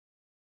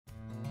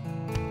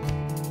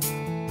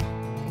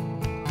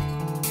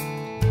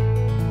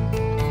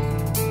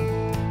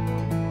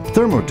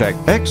Thermotek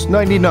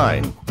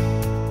X99.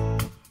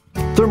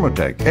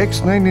 Thermotek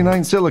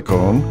X99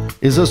 Silicone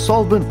is a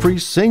solvent-free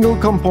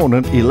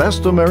single-component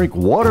elastomeric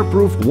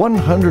waterproof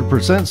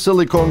 100%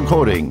 silicone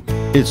coating.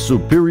 Its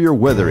superior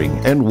weathering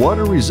and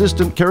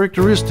water-resistant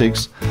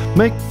characteristics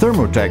make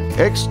Thermotek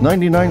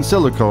X99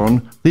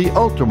 Silicone the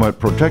ultimate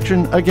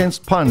protection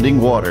against ponding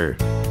water.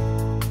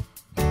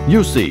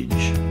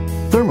 Usage: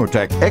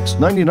 Thermotek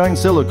X99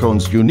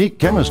 Silicone's unique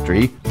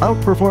chemistry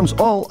outperforms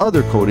all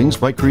other coatings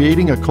by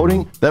creating a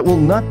coating that will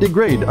not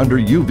degrade under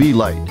UV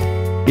light.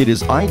 It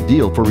is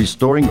ideal for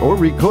restoring or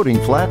recoating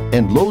flat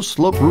and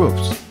low-slope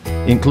roofs,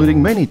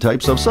 including many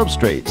types of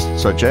substrates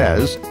such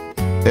as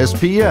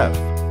SPF,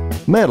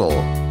 metal,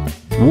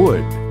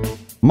 wood,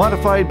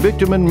 modified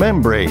bitumen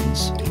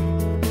membranes,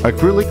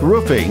 acrylic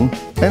roofing,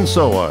 and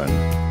so on.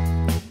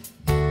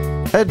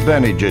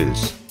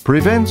 Advantages: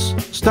 prevents,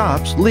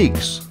 stops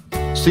leaks,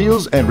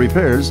 seals and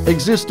repairs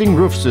existing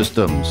roof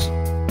systems,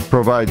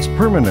 provides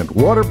permanent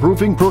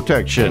waterproofing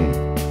protection,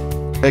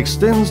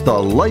 extends the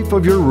life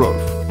of your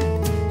roof,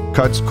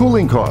 cuts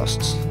cooling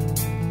costs,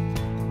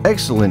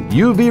 excellent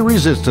UV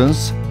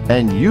resistance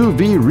and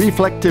UV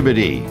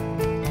reflectivity,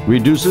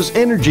 reduces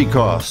energy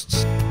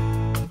costs,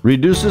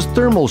 reduces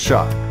thermal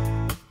shock,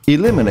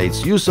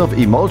 eliminates use of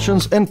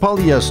emulsions and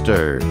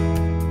polyester.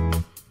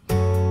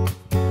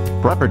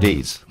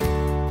 Properties: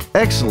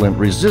 excellent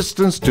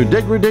resistance to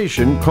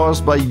degradation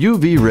caused by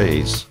UV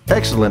rays,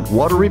 excellent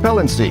water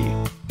repellency,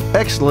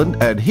 excellent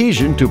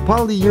adhesion to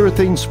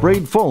polyurethane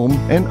sprayed foam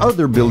and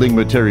other building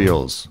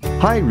materials,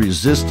 high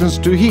resistance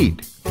to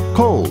heat,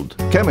 cold,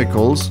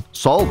 chemicals,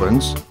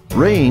 solvents,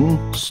 rain,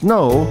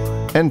 snow,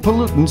 and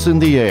pollutants in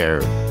the air.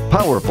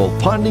 Powerful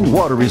ponding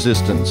water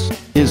resistance,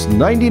 is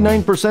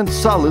 99%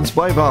 solids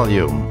by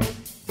volume.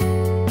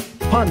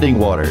 Ponding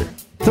water.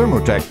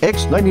 Thermotek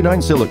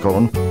X99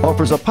 Silicone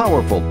offers a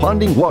powerful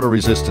ponding water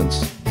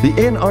resistance. The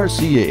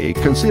NRCA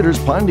considers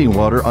ponding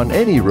water on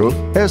any roof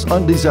as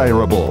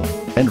undesirable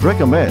and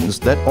recommends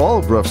that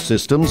all roof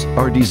systems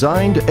are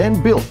designed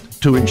and built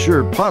to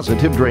ensure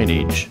positive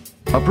drainage.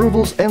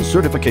 Approvals and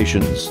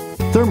certifications.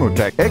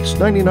 Thermotek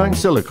X99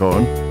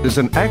 Silicone is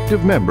an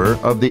active member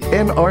of the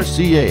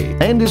NRCA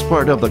and is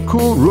part of the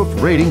Cool Roof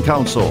Rating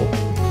Council.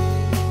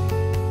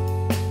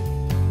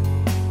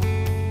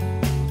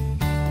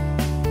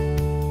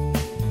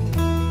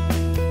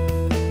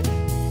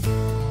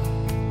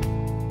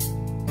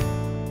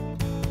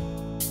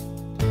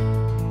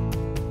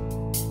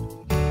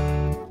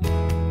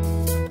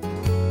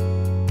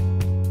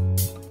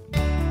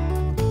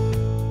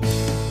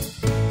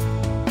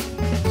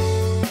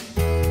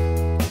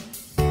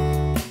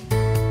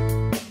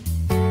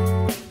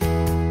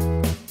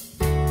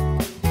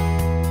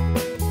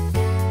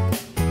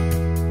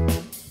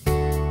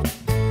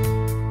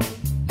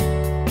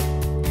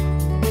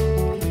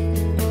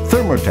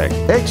 Thermotek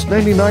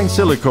X99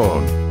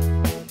 Silicone.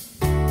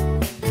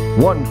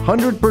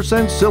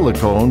 100%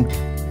 silicone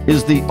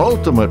is the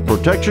ultimate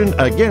protection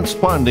against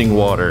ponding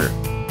water.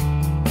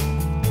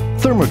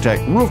 Thermotek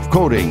Roof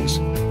Coatings,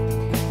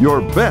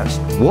 your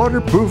best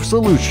waterproof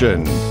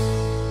solution.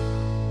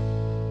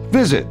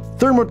 Visit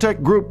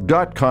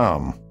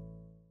thermotekgroup.com.